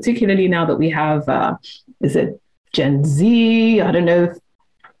important. And particularly now that we have, is it Gen Z? I don't know,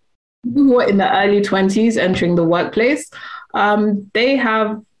 who are in the early 20s entering the workplace. They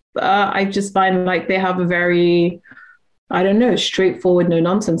have, I just find like they have a very, I don't know, straightforward, no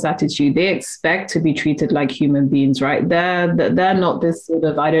nonsense attitude. They expect to be treated like human beings, right? They're not this sort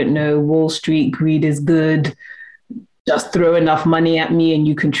of, I don't know, Wall Street greed is good, just throw enough money at me and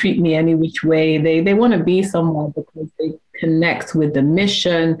you can treat me any which way. They want to be somewhere because they connect with the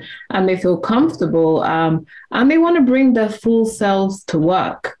mission and they feel comfortable, and they want to bring their full selves to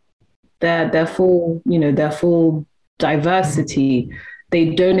work, their full diversity.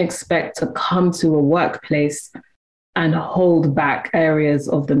 They don't expect to come to a workplace and hold back areas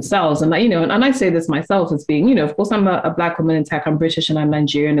of themselves. And and I say this myself as being, of course, I'm a Black woman in tech, I'm British and I'm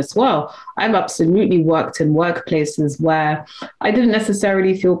Nigerian as well. I've absolutely worked in workplaces where I didn't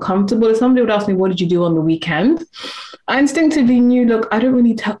necessarily feel comfortable. If somebody would ask me, what did you do on the weekend? I instinctively knew, look, I don't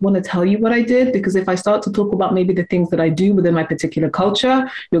really want to tell you what I did, because if I start to talk about maybe the things that I do within my particular culture,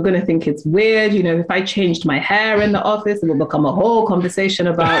 you're going to think it's weird. If I changed my hair in the office, it will become a whole conversation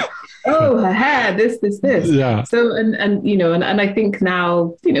about, oh, her hair, this. Yeah. So, and I think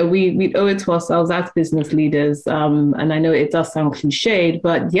now, we owe it to ourselves as business leaders. And I know it does sound cliched,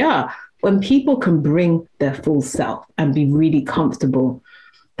 but yeah, when people can bring their full self and be really comfortable,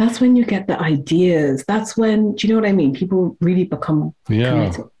 that's when you get the ideas. That's when, do you know what I mean? People really become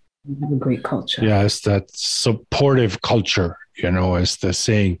committed and have a great culture. Yeah, it's that supportive culture, as the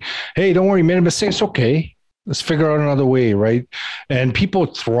saying, hey, don't worry, made a mistake, it's okay. Let's figure out another way, right? And people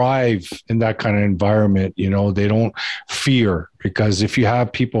thrive in that kind of environment. They don't fear, because if you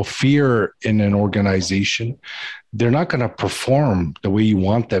have people fear in an organization, they're not going to perform the way you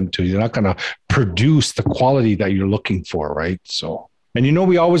want them to. You're not going to produce the quality that you're looking for, right? So, and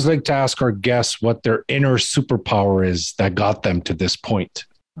we always like to ask our guests what their inner superpower is that got them to this point.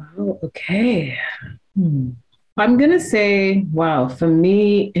 Oh, okay. I'm going to say, wow, for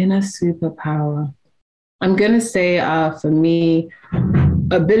me, inner superpower. I'm going to say, for me,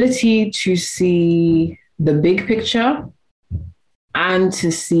 ability to see the big picture and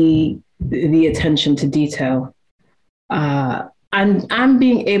to see the attention to detail, and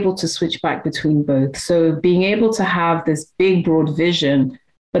being able to switch back between both. So being able to have this big, broad vision,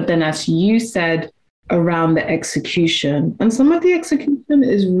 but then, as you said, around the execution. And some of the execution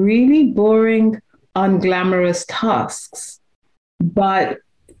is really boring, unglamorous tasks. But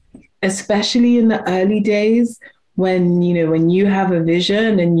especially in the early days, when you have a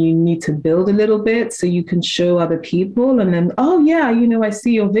vision and you need to build a little bit so you can show other people, and then, oh yeah, I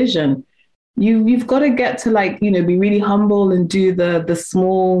see your vision. You've got to get to be really humble and do the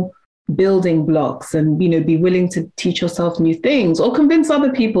small building blocks, and be willing to teach yourself new things or convince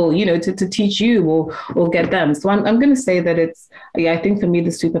other people to teach you or get them. So I'm going to say that I think for me the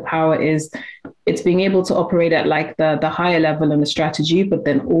superpower is it's being able to operate at the higher level and the strategy, but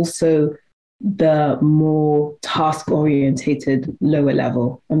then also the more task orientated lower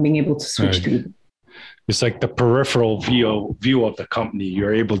level, and being able to switch through. It's like the peripheral view of the company.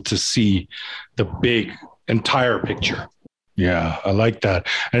 You're able to see the big entire picture. Yeah, I like that.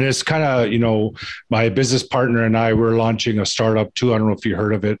 And it's kind of, my business partner and I, we're launching a startup too. I don't know if you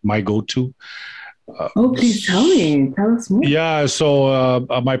heard of it, My Go-To. Oh, please tell me. Tell us more. Yeah. So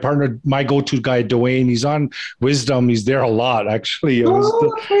my partner, my go-to guy, Dwayne, he's on Wisdom. He's there a lot, actually.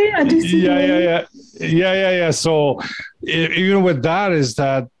 Okay. I do see. Yeah. So even with that is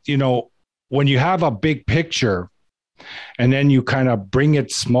that, when you have a big picture and then you kind of bring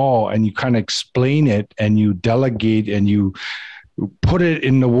it small and you kind of explain it and you delegate and you put it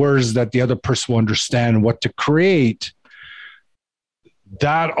in the words that the other person will understand what to create,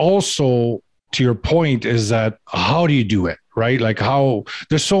 that also, to your point, is that how do you do it, right? Like how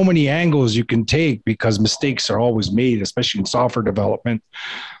there's so many angles you can take because mistakes are always made, especially in software development.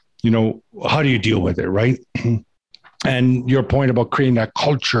 How do you deal with it, right? And your point about creating that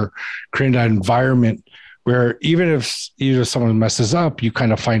culture, creating that environment where even if someone messes up, you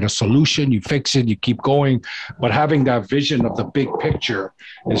kind of find a solution, you fix it, you keep going. But having that vision of the big picture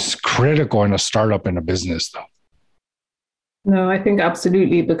is critical in a startup and a business, though. No, I think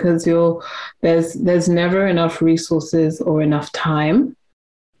absolutely, because there's never enough resources or enough time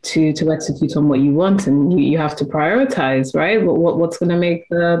to execute on what you want, and you have to prioritize, right? What's going to make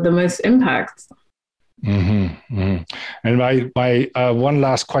the most impact? Mm-hmm, mm-hmm. And my one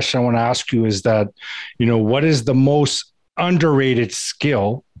last question I want to ask you is that, what is the most underrated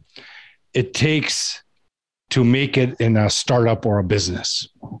skill it takes to make it in a startup or a business?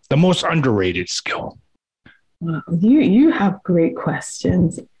 The most underrated skill. Wow, you have great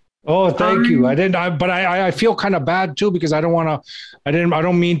questions. Oh, thank you. But I feel kind of bad too, because I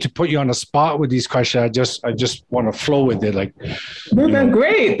don't mean to put you on the spot with these questions. I just want to flow with it. Like, no, they're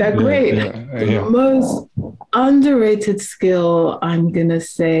great. They're great. The most underrated skill I'm going to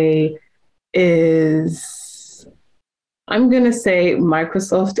say is,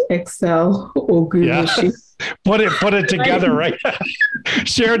 Microsoft Excel or Google Sheets. Put it together, right?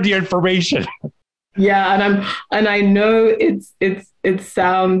 Share the information. Yeah, and I know it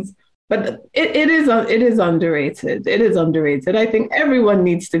sounds, but it is underrated. It is underrated. I think everyone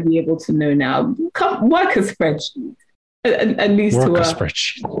needs to be able to know now. Work a spreadsheet, at least work a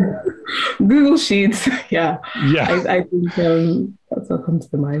spreadsheet. Google Sheets. Yeah. I think that's what comes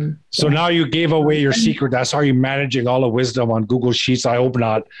to mind. So now you gave away your secret. That's how you're managing all the Wisdom on Google Sheets. I hope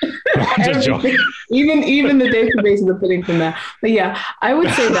not. Even the databases are putting from that. But yeah, I would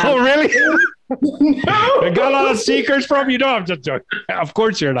say that. Oh, really? No. I got a lot of secrets from you. No, I'm just joking. Of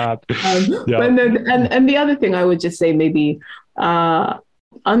course you're not. And the other thing I would just say, maybe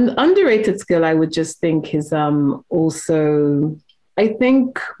underrated skill, I would just think is also, I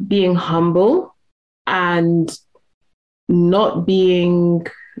think, being humble and not being,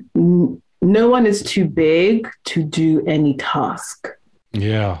 no one is too big to do any task.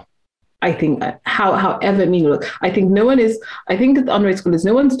 Yeah. I think however it may look, I think the underrated skill is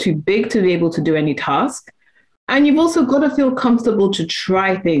no one's too big to be able to do any task. And you've also got to feel comfortable to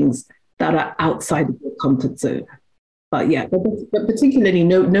try things that are outside of your comfort zone. But yeah, but particularly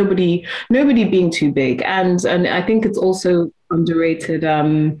nobody being too big. And I think it's also underrated.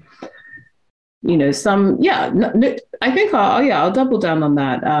 I think I'll double down on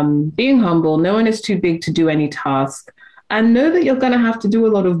that. Being humble, no one is too big to do any task. And know that you're going to have to do a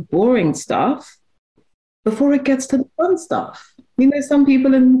lot of boring stuff before it gets to the fun stuff. Some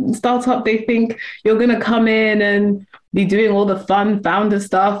people in startup, they think you're going to come in and be doing all the fun founder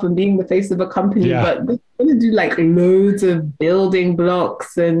stuff and being the face of a company, but they're going to do like loads of building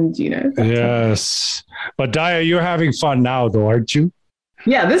blocks and, Yes. But Daya, you're having fun now though, aren't you?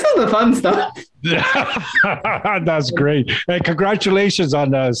 Yeah, this is the fun stuff. That's great. And congratulations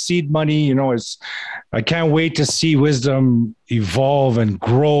on the seed money. I can't wait to see Wisdom evolve and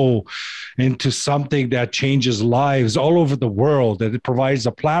grow into something that changes lives all over the world, that it provides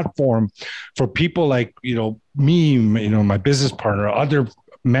a platform for people like, me, my business partner, other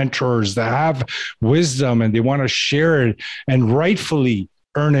mentors that have wisdom and they want to share it and rightfully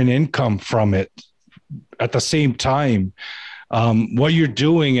earn an income from it at the same time. What you're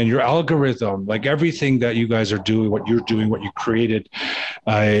doing and your algorithm, like everything that you guys are doing, what you're doing, what you created,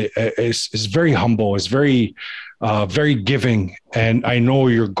 is very humble. It's very, very giving. And I know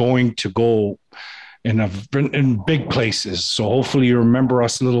you're going to go in big places. So hopefully you remember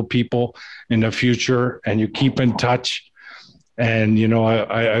us little people in the future and you keep in touch. And,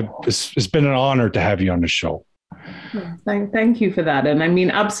 it's been an honor to have you on the show. Thank you for that. And I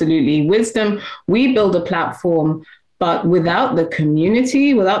mean, absolutely. Wisdom, we build a platform, but without the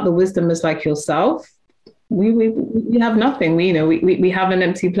community, without the Wisdomers like yourself, we have nothing. We have an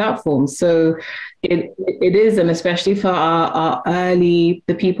empty platform. So it is, and especially for our early,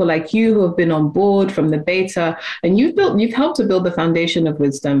 the people like you who have been on board from the beta, and you've helped to build the foundation of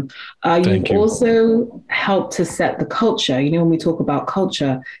Wisdom. You've also helped to set the culture. When we talk about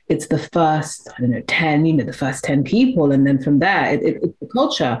culture, it's the first, 10, the first 10 people, and then from there, it's the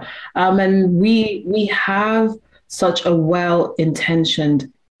culture. And we have such a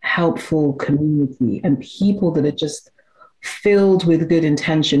well-intentioned, helpful community and people that are just filled with good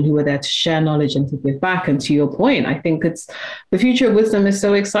intention, who are there to share knowledge and to give back. And to your point, I think it's the future of Wisdom is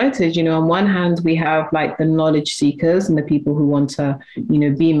so excited. On one hand, we have like the knowledge seekers and the people who want to,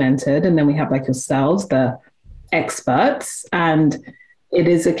 be mentored. And then we have like yourselves, the experts. And it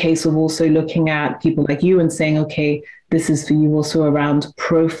is a case of also looking at people like you and saying, okay, this is for you also around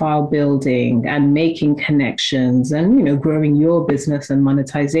profile building and making connections and, growing your business and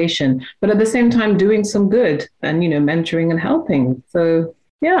monetization, but at the same time doing some good and, mentoring and helping. So,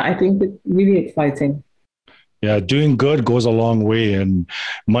 yeah, I think it's really exciting. Yeah, doing good goes a long way, and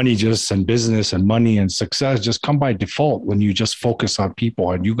and business and money and success just come by default when you just focus on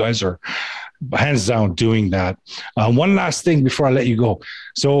people, and you guys are hands down doing that. One last thing before I let you go.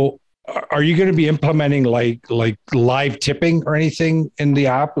 So are you going to be implementing like live tipping or anything in the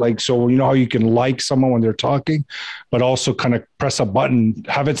app? So how you can like someone when they're talking, but also kind of press a button,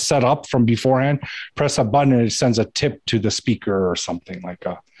 have it set up from beforehand, press a button and it sends a tip to the speaker or something like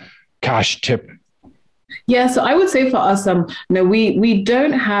a cash tip. Yeah, so I would say for us, we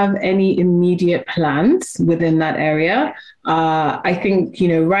don't have any immediate plans within that area. I think,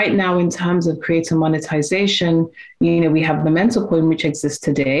 right now in terms of creator monetization, we have the Mentor Coin, which exists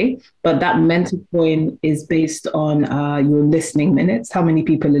today, but that Mentor Coin is based on your listening minutes, how many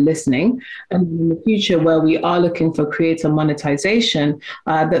people are listening. And in the future, where we are looking for creator monetization,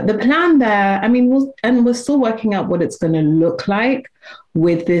 the plan there, we're still working out what it's going to look like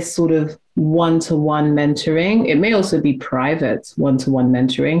with this sort of one-to-one mentoring. It may also be private one-to-one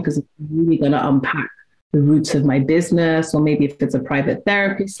mentoring, because it's really going to unpack the roots of my business, or maybe if it's a private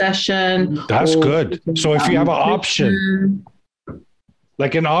therapy session. That's good. So if you have an option,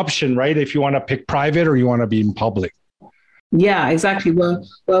 right? If you want to pick private or you want to be in public. Yeah, exactly. Well,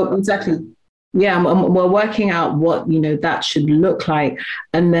 exactly. Yeah, we're working out what, that should look like.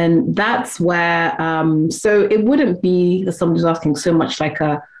 And then that's where, so it wouldn't be, somebody's asking, so much like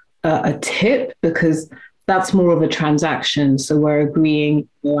a tip, because that's more of a transaction. So we're agreeing,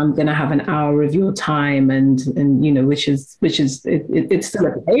 I'm going to have an hour of your time, and which is it's still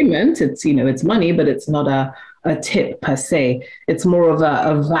a payment. It's it's money, but it's not a tip per se. It's more of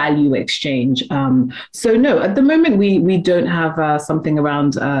a value exchange. So no, at the moment we don't have something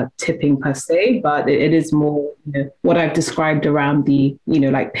around tipping per se, but it is more what I've described around the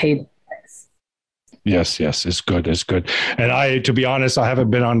like paid. Yes, it's good. And to be honest, I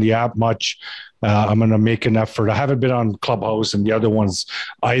haven't been on the app much. I'm going to make an effort. I haven't been on Clubhouse and the other ones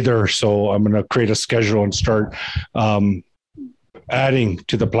either. So I'm going to create a schedule and start adding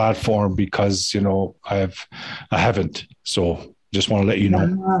to the platform, because, I haven't. So just want to let you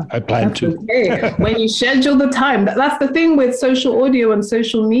know, I plan to. Okay. When you schedule the time, that's the thing with social audio and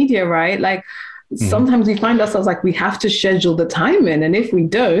social media, right? Like sometimes we find ourselves like we have to schedule the time in. And if we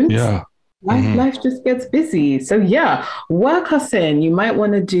don't, life just gets busy. So yeah, work us in. You might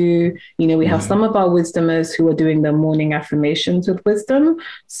want to do, we have some of our wisdomers who are doing the morning affirmations with Wisdom.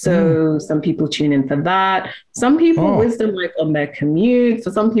 So some people tune in for that. Some people Wisdom like on their commute.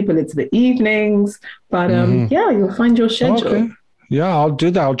 For some people it's the evenings. But yeah, you'll find your schedule. Okay. Yeah, I'll do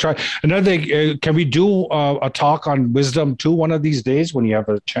that. I'll try. Another thing, can we do a talk on Wisdom too one of these days when you have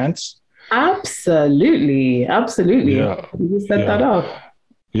a chance? Absolutely. Yeah. You set that up.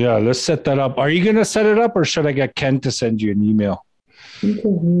 Yeah, let's set that up. Are you going to set it up, or should I get Ken to send you an email?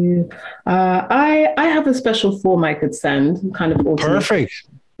 I have a special form I could send. Kind of perfect.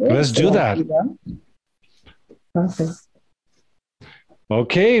 Let's do that. Perfect.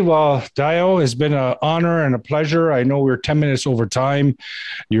 Okay, well, Dio, it's been an honor and a pleasure. I know we're 10 minutes over time.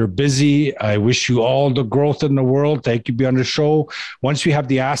 You're busy. I wish you all the growth in the world. Thank you for being on the show. Once we have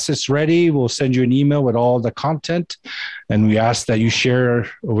the assets ready, we'll send you an email with all the content. And we ask that you share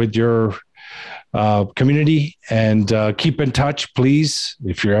with your community, and keep in touch, please.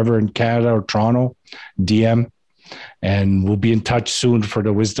 If you're ever in Canada or Toronto, DM, and we'll be in touch soon for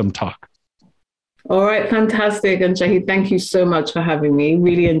the Wisdom Talk. All right, fantastic. And Shahid, thank you so much for having me.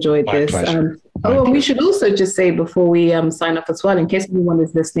 Really enjoyed this. And we should also just say before we sign up as well, in case anyone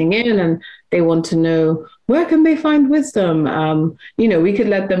is listening in and they want to know where can they find Wisdom, we could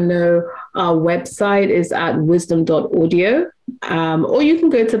let them know our website is at wisdom.audio. Or you can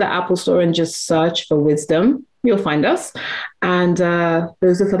go to the Apple Store and just search for Wisdom. You'll find us. And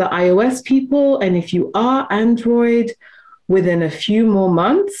those are for the iOS people. And if you are Android, within a few more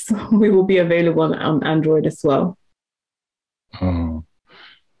months, we will be available on Android as well.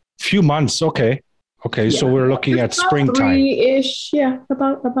 Few months, okay. Okay, yeah. So we're looking at springtime. 3-ish, yeah,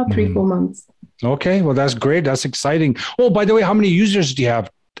 about 3-4 months. Okay, well, that's great. That's exciting. Oh, by the way, how many users do you have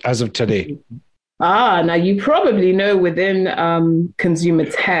as of today? Now you probably know within consumer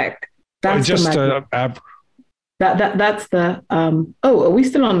tech. That's just that's the. Are we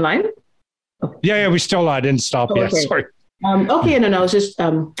still online? Oh. Yeah, we still. I didn't stop yet. Okay. Sorry. Okay, no, I was just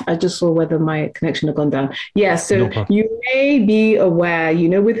I just saw whether my connection had gone down. Yeah, so you may be aware,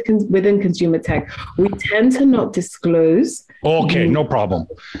 within consumer tech, we tend to not disclose. Okay, no problem.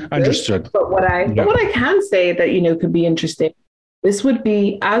 Understood. But what I can say that could be interesting. This would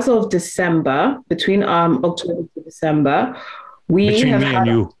be as of December, between October to December, between me and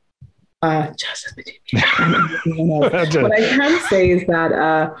you. Just between me. What I can say is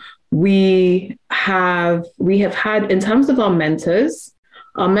that we have had, in terms of our mentors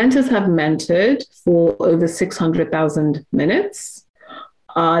have mentored for over 600,000 minutes.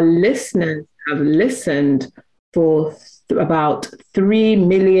 Our listeners have listened for about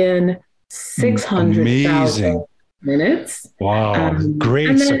 3,600,000 minutes. Wow,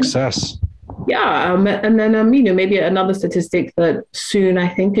 great success. Yeah, and then maybe another statistic that soon, I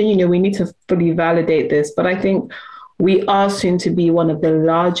think, we need to fully validate this, but I think we are soon to be one of the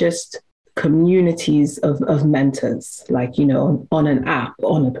largest communities of mentors, like, on an app,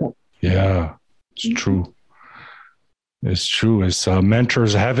 on a platform. Yeah, it's true. It's true. It's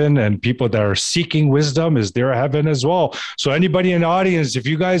mentors heaven, and people that are seeking wisdom is their heaven as well. So anybody in the audience, if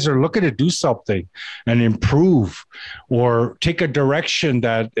you guys are looking to do something and improve or take a direction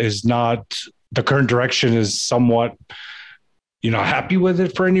that is not the current direction, is somewhat you're not happy with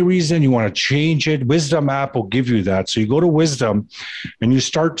it for any reason, you want to change it, Wisdom app will give you that. So you go to Wisdom and you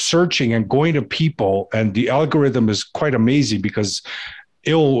start searching and going to people, and the algorithm is quite amazing because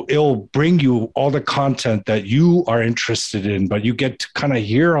it'll bring you all the content that you are interested in, but you get to kind of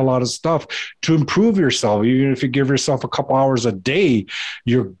hear a lot of stuff to improve yourself. Even if you give yourself a couple hours a day,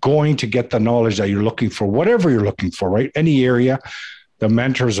 you're going to get the knowledge that you're looking for, whatever you're looking for, right? Any area. The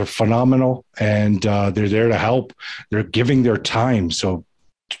mentors are phenomenal, and they're there to help. They're giving their time. So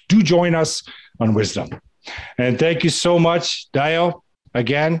do join us on Wisdom. And thank you so much, Dio.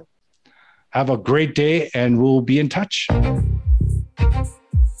 Again, have a great day, and we'll be in touch.